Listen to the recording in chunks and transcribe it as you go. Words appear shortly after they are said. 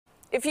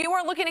If you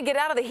are looking to get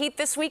out of the heat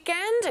this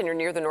weekend and you're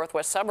near the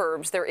northwest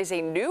suburbs, there is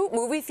a new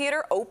movie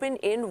theater open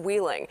in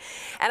Wheeling.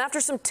 And after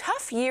some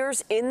tough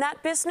years in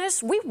that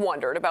business, we've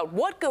wondered about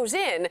what goes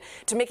in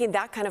to making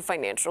that kind of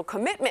financial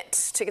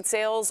commitment. Ticket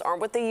sales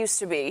aren't what they used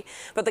to be,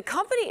 but the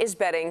company is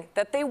betting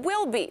that they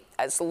will be,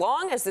 as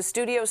long as the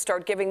studios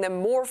start giving them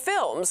more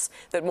films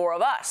that more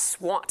of us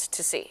want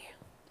to see.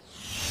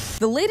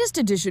 The latest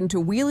addition to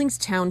Wheeling's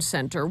town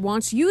center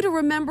wants you to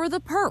remember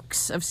the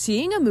perks of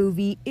seeing a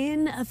movie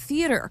in a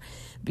theater,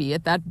 be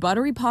it that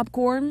buttery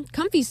popcorn,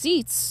 comfy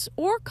seats,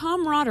 or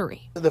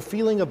camaraderie. The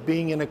feeling of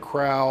being in a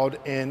crowd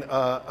and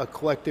a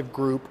collective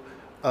group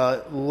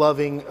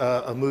loving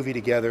a movie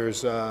together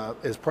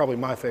is probably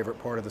my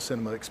favorite part of the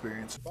cinema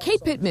experience.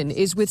 Kate Pittman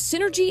is with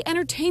Synergy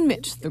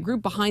Entertainment, the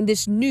group behind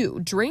this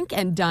new drink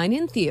and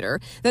dine-in theater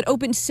that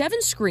opened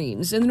 7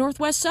 screens in the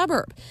northwest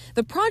suburb.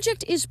 The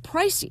project is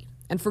pricey,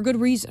 and for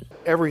good reason.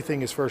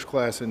 Everything is first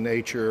class in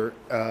nature,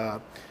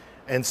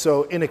 and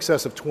so in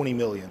excess of $20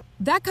 million.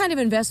 That kind of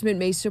investment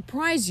may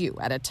surprise you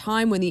at a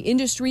time when the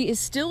industry is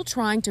still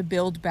trying to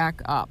build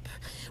back up.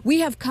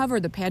 We have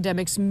covered the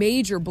pandemic's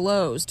major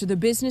blows to the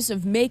business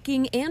of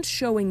making and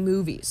showing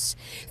movies.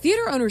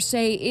 Theater owners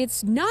say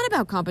it's not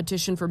about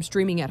competition from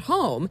streaming at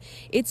home,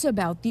 it's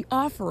about the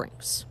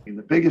offerings.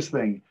 The biggest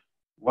thing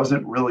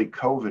wasn't really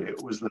COVID,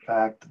 it was the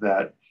fact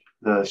that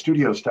the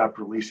studio stopped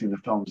releasing the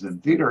films in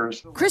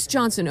theaters. Chris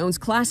Johnson owns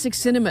Classic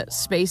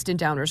Cinemas, based in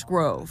Downers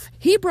Grove.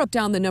 He broke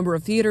down the number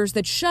of theaters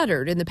that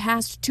shuttered in the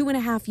past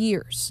 2.5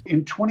 years.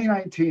 In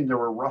 2019, there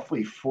were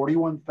roughly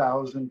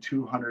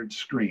 41,200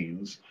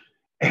 screens,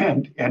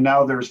 and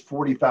now there's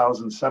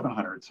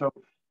 40,700. So,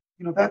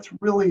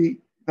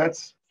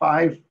 that's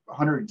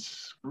 500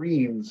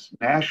 screens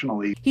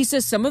nationally. He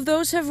says some of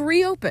those have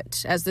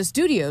reopened as the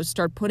studios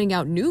start putting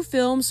out new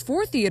films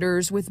for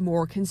theaters with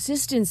more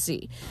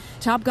consistency.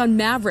 Top Gun: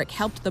 Maverick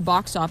helped the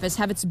box office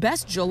have its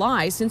best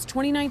July since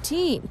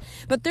 2019.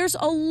 But there's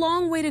a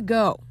long way to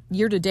go.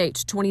 Year to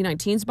date,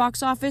 2019's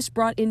box office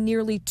brought in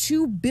nearly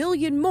 $2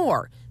 billion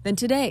more than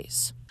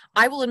today's.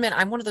 I will admit,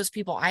 I'm one of those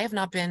people. I have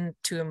not been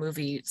to a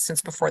movie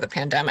since before the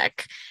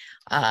pandemic.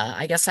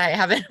 I guess I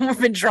haven't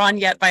been drawn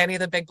yet by any of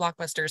the big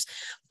blockbusters,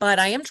 but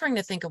I am trying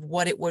to think of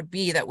what it would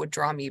be that would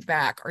draw me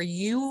back. Are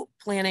you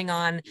planning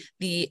on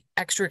the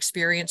extra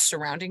experience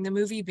surrounding the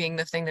movie being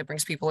the thing that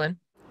brings people in?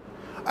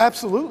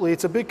 Absolutely,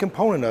 it's a big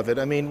component of it.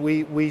 I mean,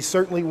 we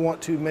certainly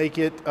want to make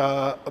it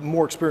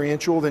more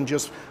experiential than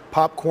just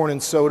popcorn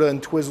and soda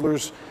and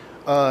Twizzlers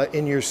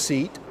in your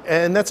seat.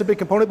 And that's a big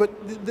component, but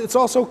it's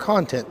also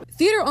content.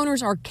 Theater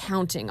owners are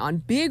counting on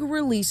big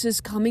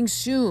releases coming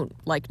soon,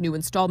 like new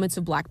installments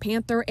of Black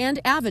Panther and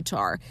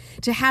Avatar,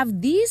 to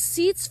have these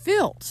seats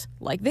filled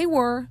like they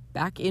were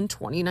back in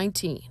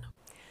 2019.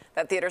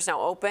 That theater's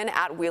now open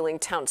at Wheeling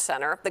Town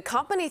Center. The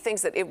company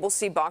thinks that it will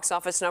see box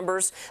office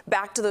numbers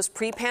back to those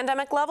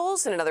pre-pandemic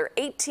levels in another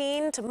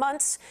 18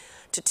 months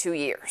to 2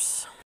 years.